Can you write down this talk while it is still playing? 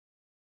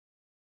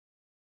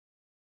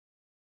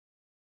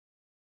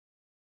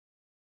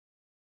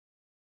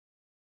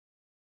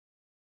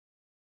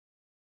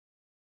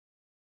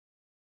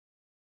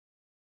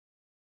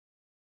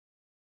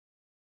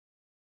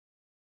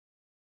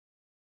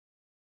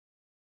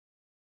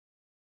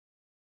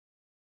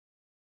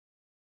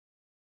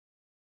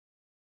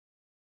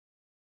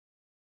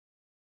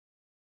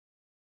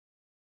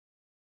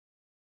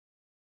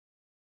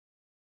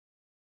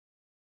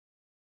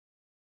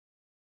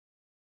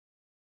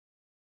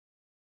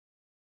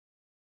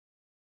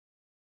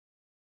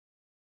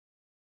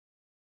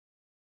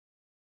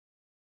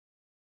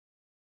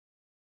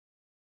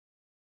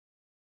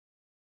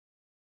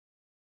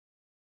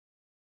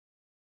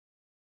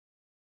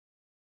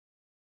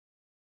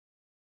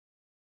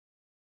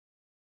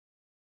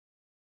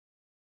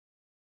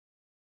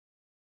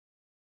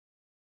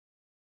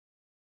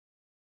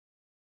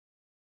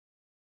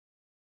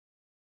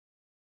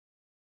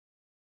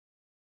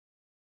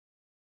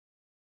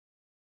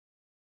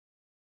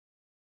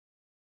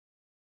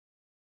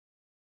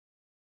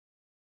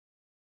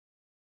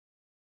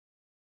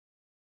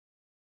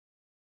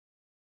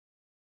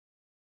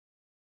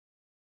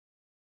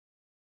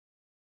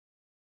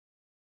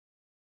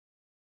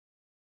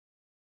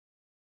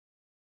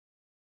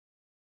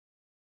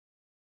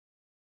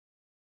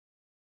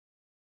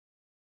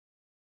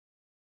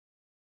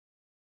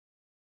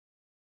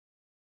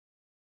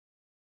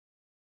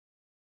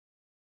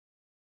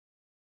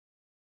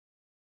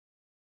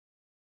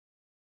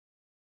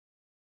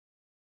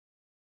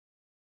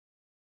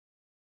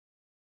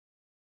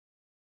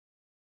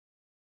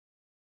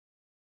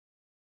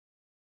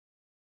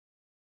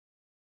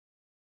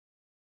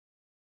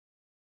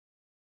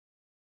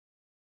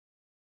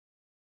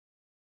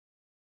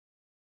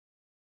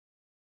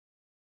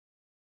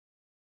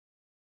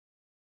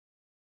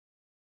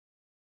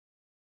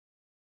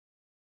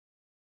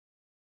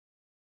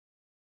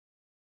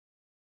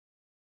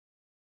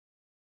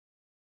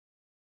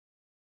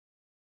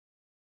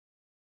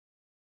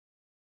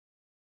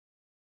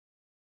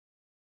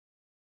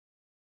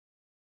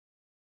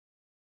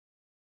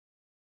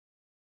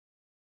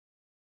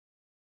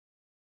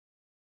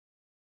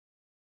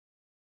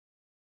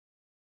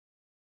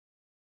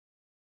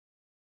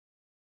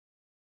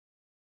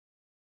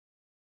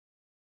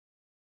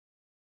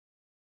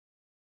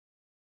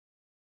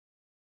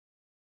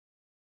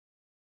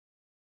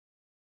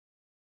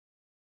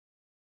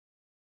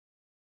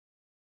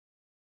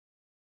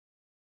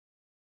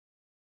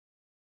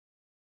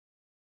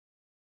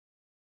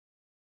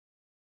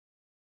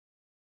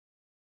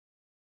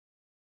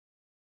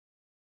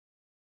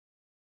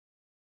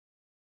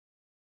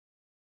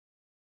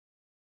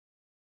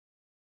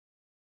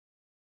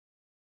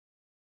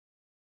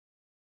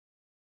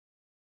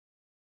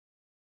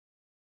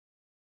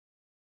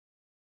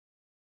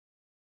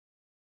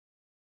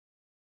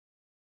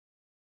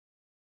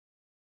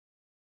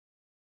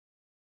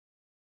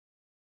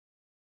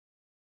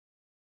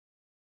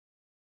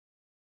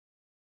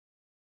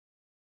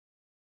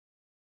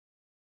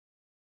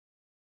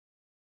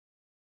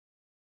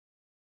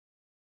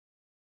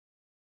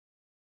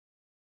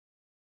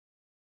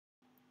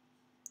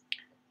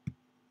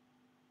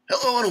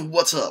Hello and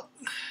what's up,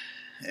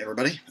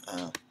 everybody?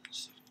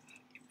 Just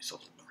give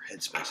myself some more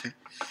headspace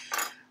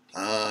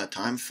here.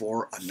 Time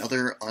for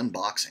another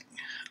unboxing.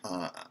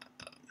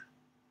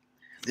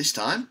 This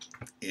time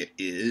it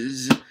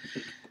is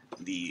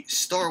the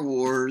Star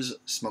Wars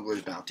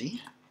Smuggler's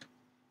Bounty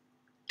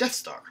Death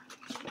Star.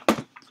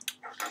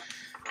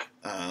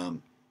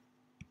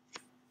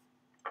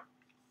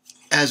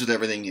 As with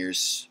everything,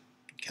 here's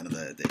kind of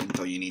the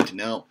info you need to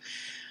know.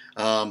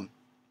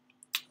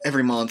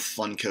 Every month,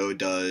 Funko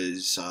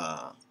does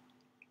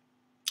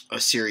a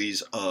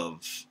series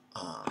of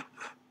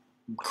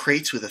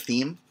crates with a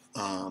theme.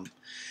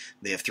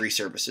 They have 3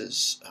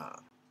 services.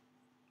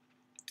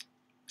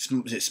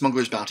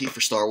 Smuggler's Bounty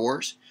for Star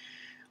Wars.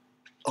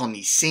 On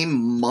the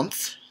same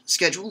month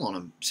schedule, on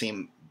a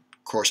same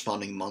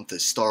corresponding month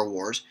as Star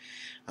Wars,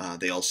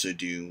 they also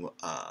do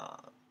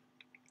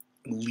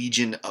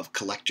Legion of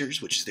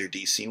Collectors, which is their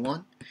DC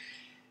one.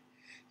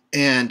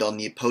 And on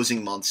the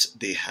opposing months,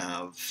 they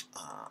have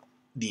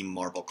the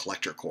Marvel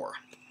Collector Corps.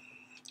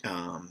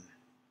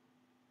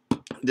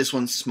 This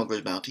one's Smuggler's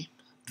Bounty.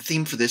 The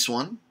theme for this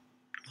one,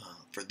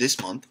 for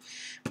this month,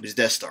 is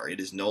Death Star. It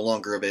is no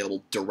longer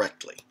available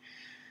directly.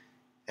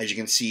 As you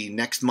can see,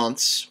 next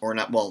month's, or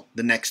not, well,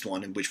 the next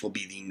one, which will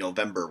be the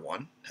November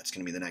one, that's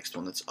going to be the next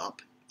one that's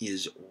up,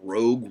 is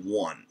Rogue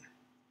One.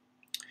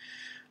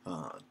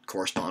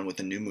 Correspond with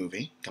a new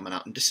movie coming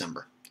out in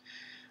December.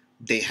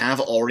 They have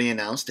already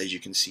announced, as you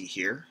can see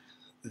here,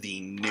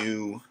 the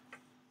new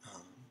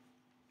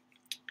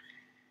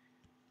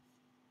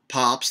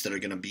pops that are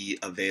going to be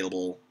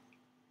available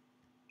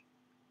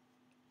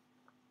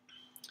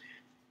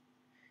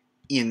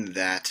in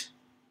that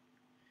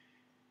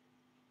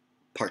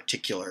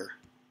particular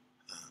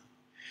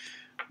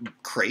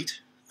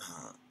crate.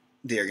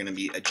 They are going to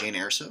be a Jyn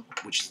Erso,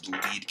 which is the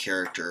lead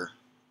character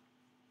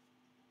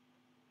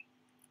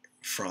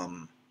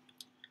from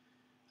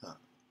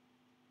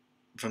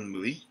the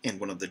movie, and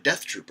one of the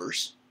Death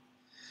Troopers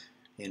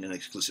in an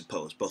exclusive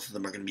pose. Both of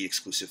them are going to be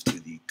exclusive to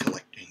the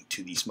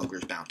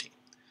Smuggler's Bounty.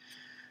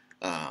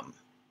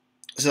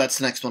 So that's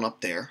the next one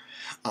up there.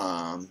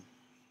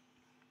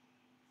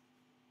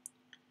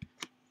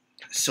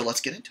 So let's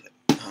get into it.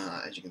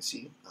 As you can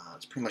see,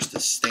 it's pretty much the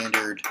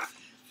standard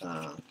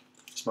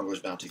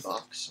Smuggler's Bounty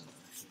box.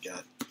 You've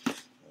got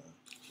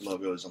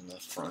logos on the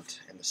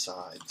front and the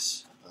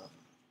sides.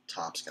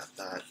 Top's got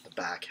that. The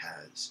back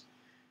has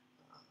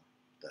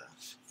the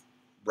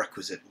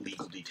requisite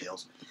legal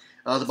details.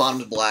 The bottom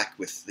is black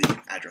with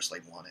the address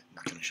label on it. I'm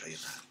not going to show you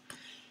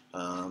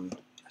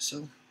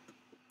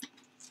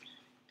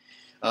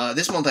that.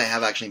 This month I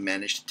have actually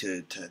managed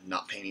to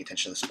not pay any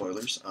attention to the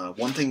spoilers.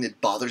 One thing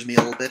that bothers me a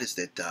little bit is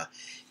that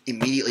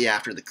immediately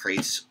after the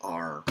crates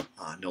are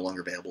no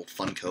longer available,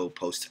 Funko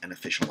posts an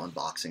official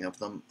unboxing of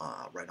them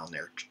right on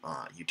their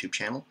YouTube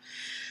channel,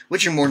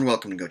 which you're more than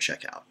welcome to go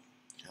check out.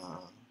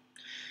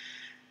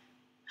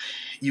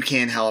 You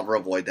can, however,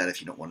 avoid that if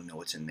you don't want to know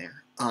what's in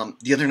there.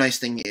 The other nice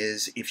thing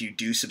is, if you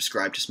do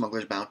subscribe to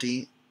Smuggler's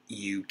Bounty,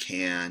 you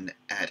can,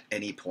 at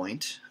any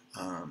point,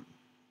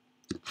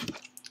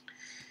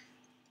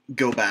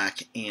 go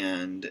back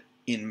and,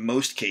 in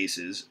most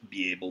cases,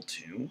 be able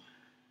to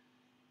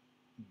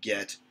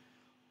get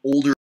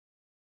older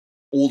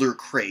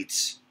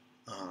crates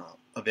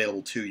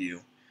available to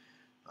you.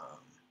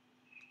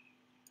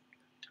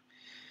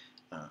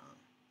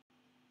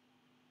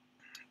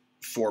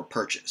 For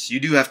purchase. You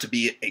do have to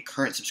be a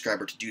current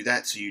subscriber to do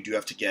that, so you do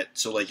have to get,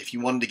 so like if you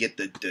wanted to get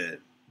the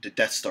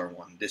Death Star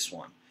one, this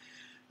one,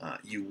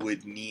 you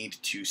would need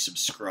to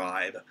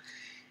subscribe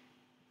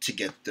to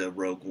get the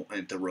Rogue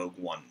One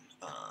one.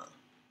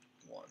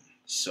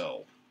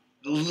 So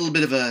a little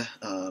bit of a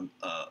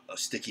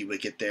sticky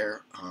wicket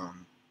there.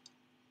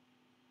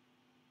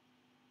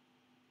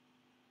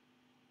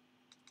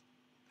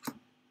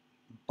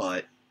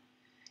 But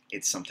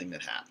it's something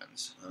that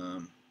happens.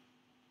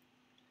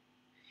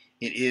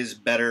 It is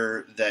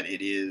better that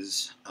it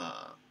is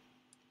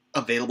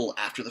available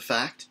after the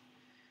fact.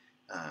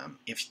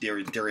 If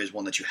there is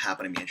one that you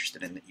happen to be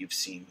interested in that you've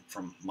seen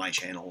from my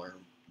channel or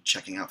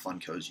checking out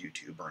Funko's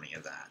YouTube or any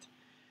of that.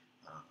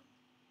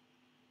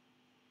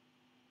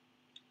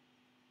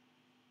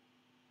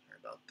 Sorry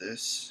about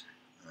this.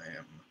 I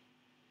am,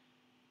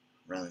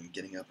 rather than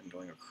getting up and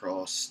going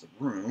across the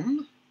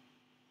room,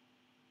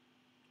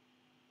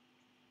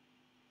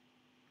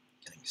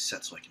 getting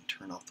set so I can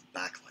turn off the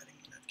backlighting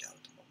that I've got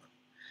at the moment.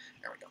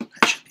 There we go.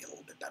 That should be a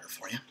little bit better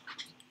for you.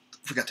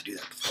 Forgot to do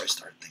that before I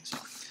started things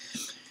off.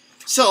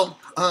 So,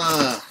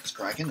 let's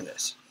crack into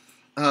this.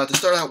 To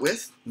start out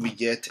with, we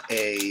get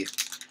a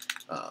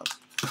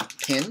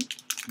pin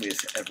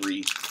with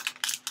every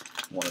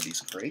one of these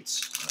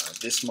crates.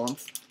 This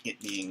month, it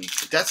being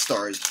the Death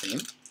Star is the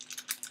theme,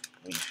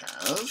 we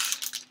have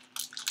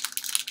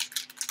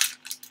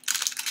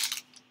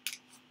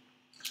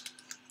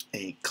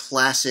a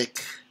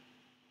classic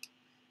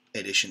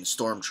edition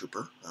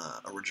Stormtrooper,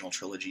 original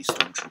trilogy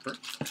Stormtrooper.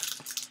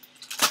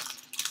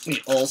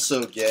 We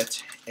also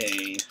get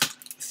a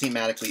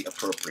thematically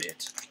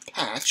appropriate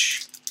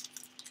patch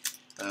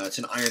It's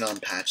an iron-on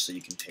patch, so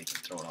you can take and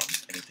throw it on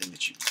anything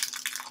that you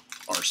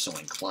are so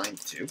inclined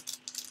to.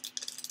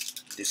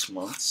 This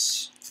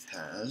month's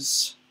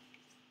has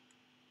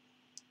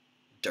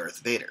Darth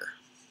Vader.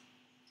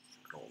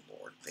 Good old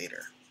Lord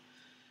Vader.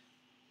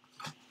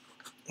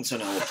 And so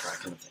now we'll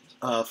track into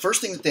things.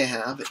 First thing that they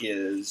have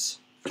is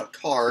a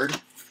card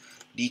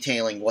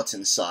detailing what's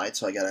inside,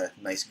 so I got a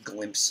nice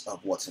glimpse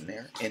of what's in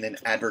there, and an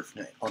advert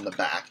on the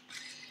back,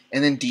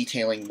 and then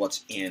detailing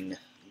what's in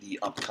the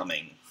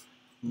upcoming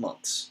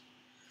months.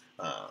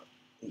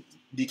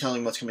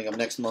 Detailing what's coming up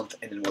next month,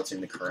 and then what's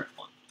in the current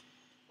one.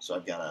 So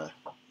I've got a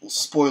little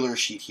spoiler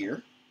sheet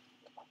here,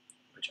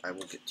 which I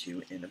will get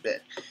to in a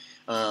bit.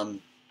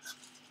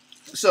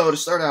 So to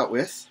start out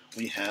with,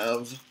 we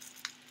have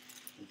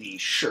the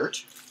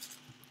shirt.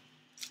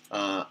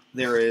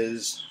 There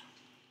is,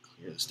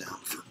 clear this down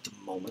for the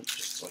moment,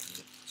 just so I can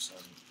get some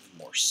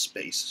more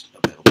space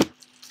available.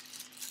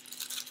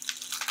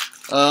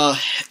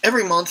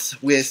 Every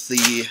month with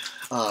the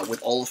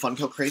with all the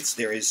Funko crates,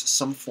 there is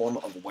some form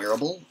of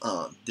wearable.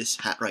 This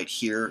hat right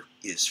here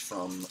is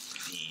from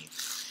the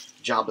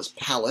Jabba's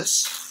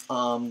Palace,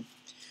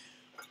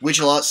 which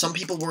some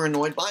people were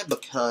annoyed by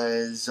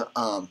because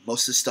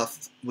most of the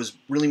stuff was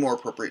really more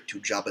appropriate to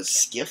Jabba's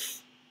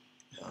skiff.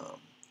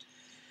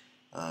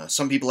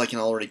 Some people, I can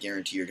already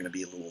guarantee, are going to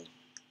be a little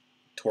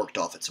torqued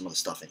off at some of the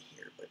stuff in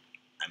here, but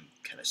I'm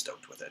kind of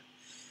stoked with it.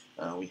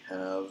 We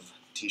have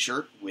a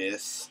t-shirt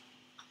with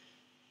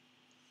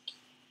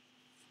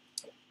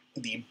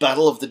the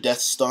Battle of the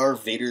Death Star,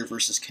 Vader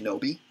versus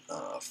Kenobi,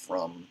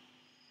 from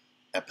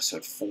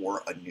Episode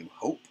 4, A New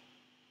Hope.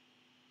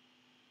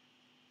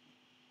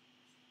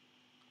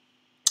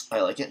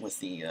 I like it with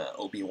the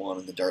Obi-Wan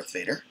and the Darth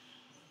Vader.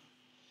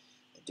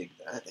 I dig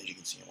that. As you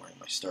can see, I'm wearing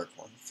my Stark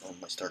one from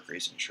my Stark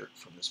Racing shirt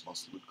from this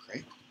month's Loot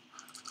Crate.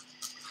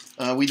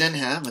 We then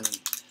have, and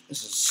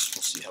this is,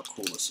 we'll see how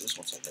cool this is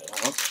once I get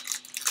it out.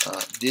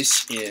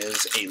 This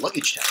is a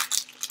luggage tag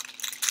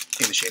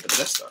in the shape of the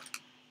Death Star.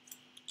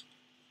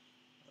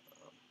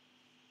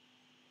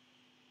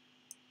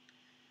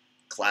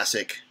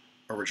 Classic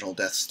original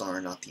Death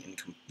Star, not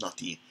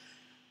the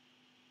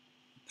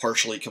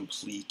partially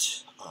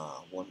complete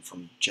one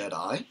from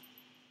Jedi.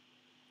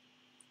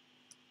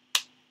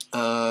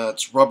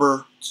 It's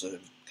rubber. It's a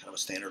kind of a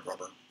standard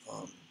rubber.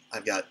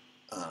 I've got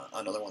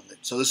another one.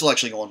 So this will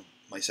actually go on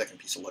my second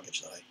piece of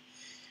luggage that I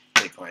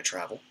take when I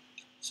travel.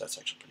 So that's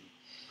actually pretty.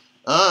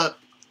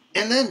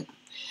 And then,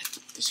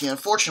 you see,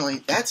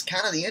 unfortunately, that's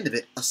kind of the end of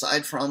it,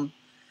 aside from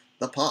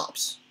the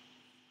pops.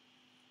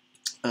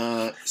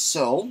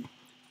 So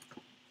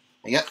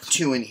I got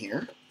two in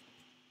here.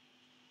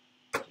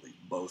 Leave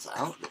both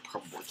out. You'll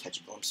probably catch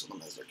a glimpse of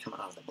them as they're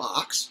coming out of the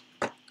box.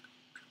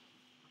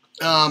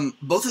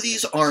 Both of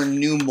these are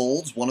new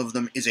molds. One of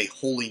them is a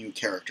wholly new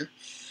character.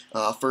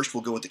 First,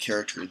 we'll go with the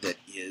character that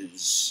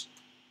is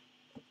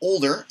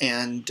older,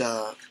 and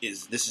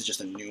this is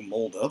just a new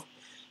mold of.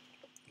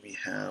 We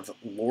have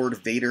Lord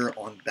Vader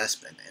on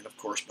Bespin, and of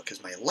course,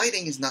 because my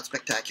lighting is not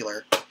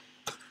spectacular,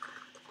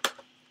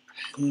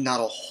 not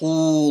a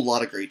whole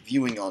lot of great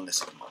viewing on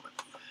this at the moment.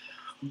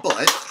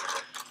 But,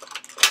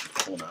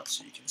 pull them out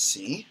so you can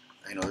see.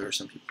 I know there are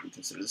some people who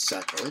consider this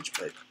sacrilege,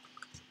 but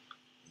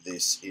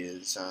this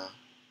is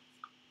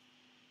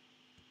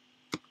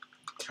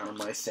kind of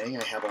my thing.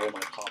 I have all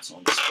my pops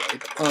on display.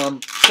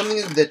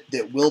 Something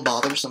that will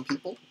bother some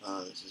people.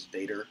 This is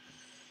Vader.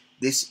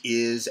 This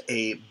is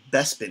a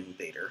Bespin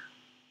Vader.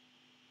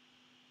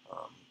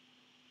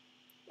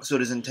 So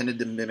it is intended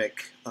to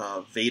mimic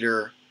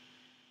Vader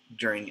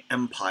during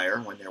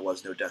Empire, when there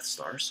was no Death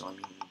Star. So, I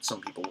mean,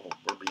 some people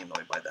will be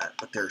annoyed by that.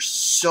 But there's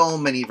so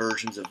many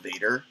versions of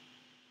Vader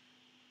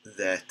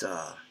that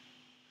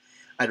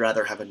I'd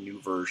rather have a new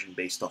version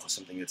based off of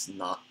something that's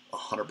not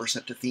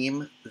 100% to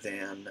theme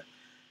than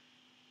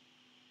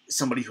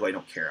somebody who I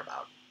don't care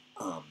about.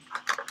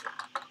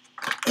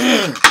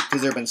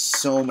 Because there have been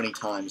so many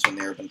times when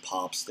there have been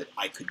pops that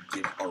I could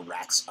give a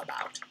rat's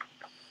about.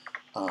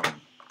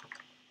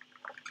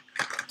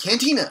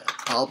 Cantina,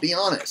 I'll be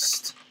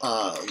honest.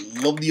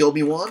 Love the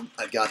Obi-Wan.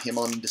 I've got him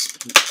on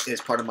display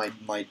as part of my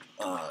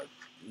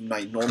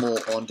normal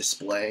on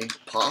display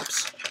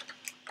pops.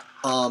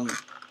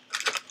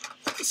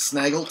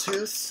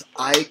 Snaggletooth,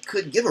 I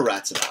could give a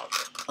rat's about.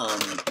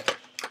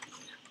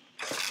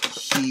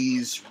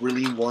 He's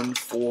really one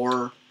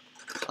for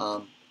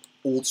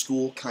old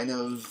school kind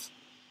of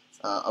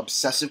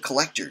obsessive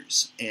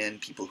collectors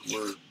and people who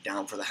are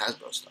down for the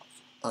Hasbro stuff.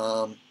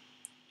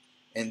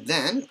 And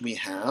then we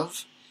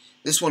have,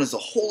 this one is a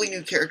wholly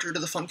new character to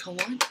the Funko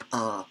line.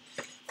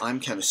 I'm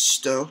kind of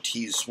stoked.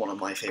 He's one of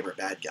my favorite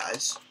bad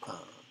guys.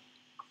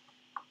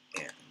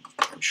 And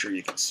I'm sure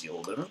you can see a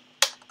little bit of him.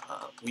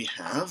 We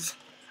have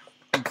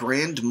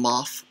Grand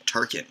Moff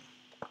Tarkin.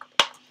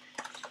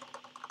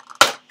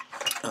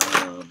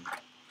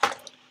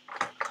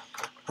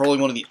 Probably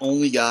one of the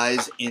only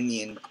guys in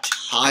the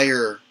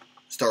entire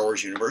Star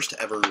Wars universe to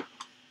ever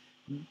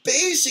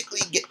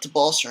basically get to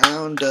boss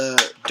around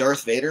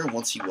Darth Vader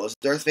once he was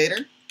Darth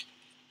Vader.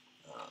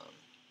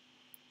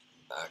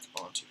 Back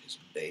onto his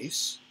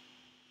base.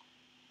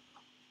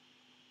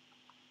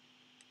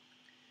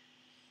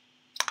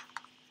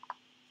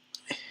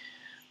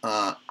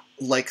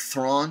 Like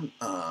Thrawn,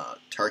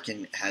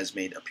 Tarkin has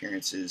made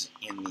appearances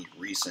in the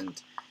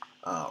recent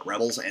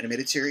Rebels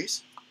animated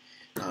series.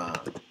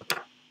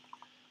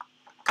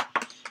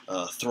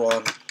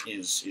 Thrawn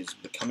is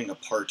becoming a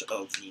part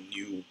of the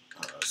new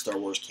Star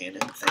Wars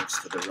canon thanks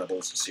to the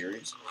Rebels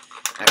series,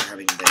 after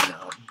having been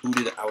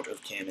booted out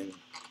of canon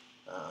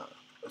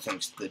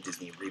thanks to the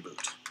Disney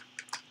reboot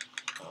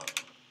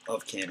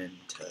of canon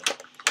to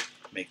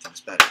make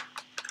things better.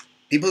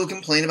 People who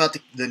complain about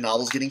the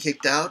novels getting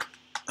kicked out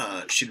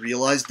should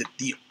realize that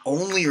the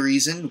only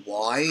reason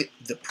why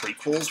the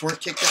prequels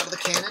weren't kicked out of the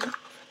canon,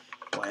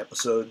 why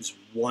episodes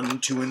 1,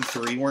 2, and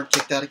 3 weren't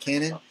kicked out of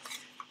canon,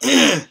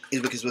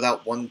 is because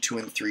without 1, 2,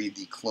 and 3,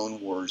 the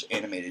Clone Wars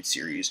animated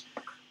series,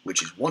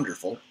 which is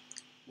wonderful,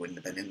 wouldn't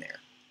have been in there.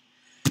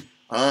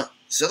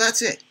 So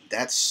that's it.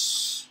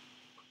 That's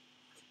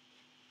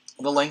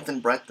the length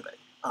and breadth of it.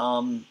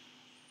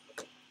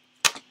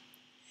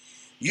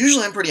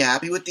 Usually I'm pretty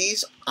happy with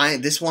these.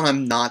 This one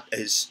I'm not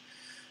as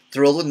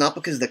thrilled with, not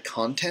because of the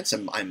contents.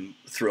 I'm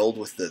thrilled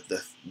with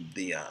the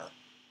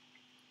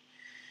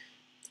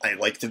I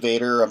like the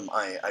Vader.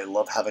 I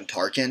love having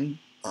Tarkin.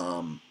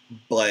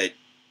 But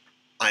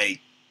I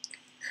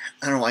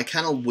don't know. I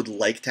kind of would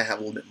like to have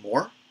a little bit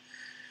more.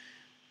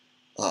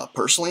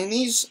 Personally in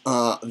these,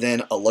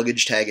 than a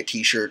luggage tag, a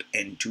t-shirt,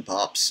 and 2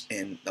 pops,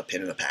 and a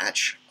pin and a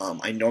patch.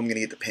 I know I'm going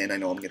to get the pin. I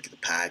know I'm going to get the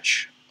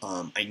patch.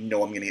 I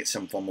know I'm going to get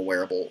some form of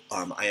wearable.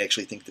 I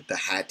actually think that the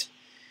hat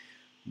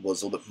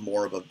was a little bit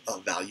more of a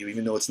value,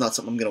 even though it's not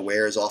something I'm going to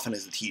wear as often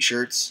as the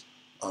t-shirts.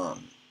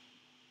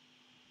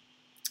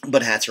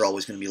 But hats are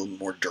always going to be a little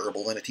more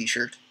durable than a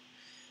t-shirt.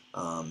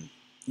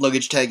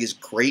 Luggage tag is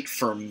great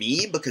for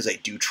me because I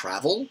do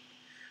travel,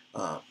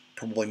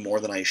 probably more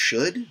than I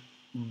should.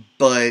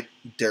 But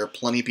there are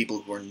plenty of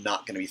people who are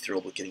not going to be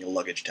thrilled with getting a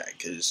luggage tag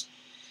because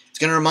it's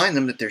going to remind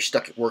them that they're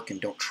stuck at work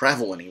and don't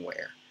travel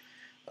anywhere.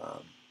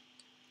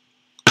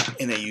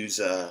 And they use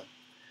their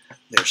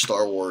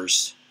Star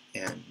Wars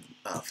and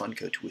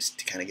Funko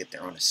to kind of get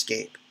their own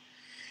escape.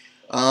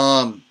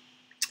 I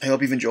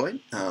hope you've enjoyed.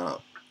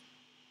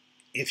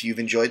 If you've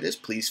enjoyed this,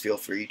 please feel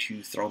free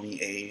to throw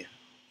me a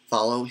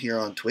follow here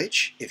on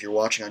Twitch. If you're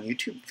watching on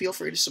YouTube, feel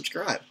free to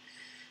subscribe.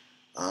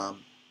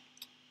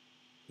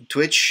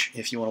 Twitch,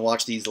 if you want to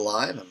watch these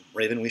live, I'm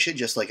Raven Wisha,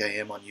 just like I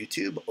am on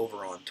YouTube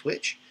over on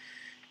Twitch.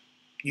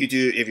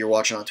 YouTube, if you're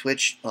watching on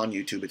Twitch, on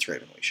YouTube, it's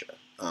Raven Wisha.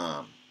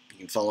 You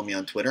can follow me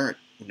on Twitter at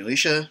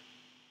Nuisha.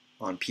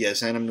 On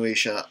PSN, I'm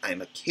Nuisha.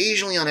 I'm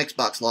occasionally on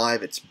Xbox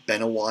Live. It's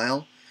been a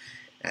while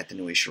at the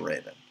Nuisha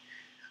Raven.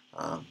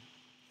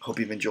 Hope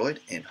you've enjoyed,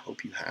 and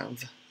hope you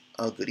have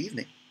a good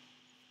evening.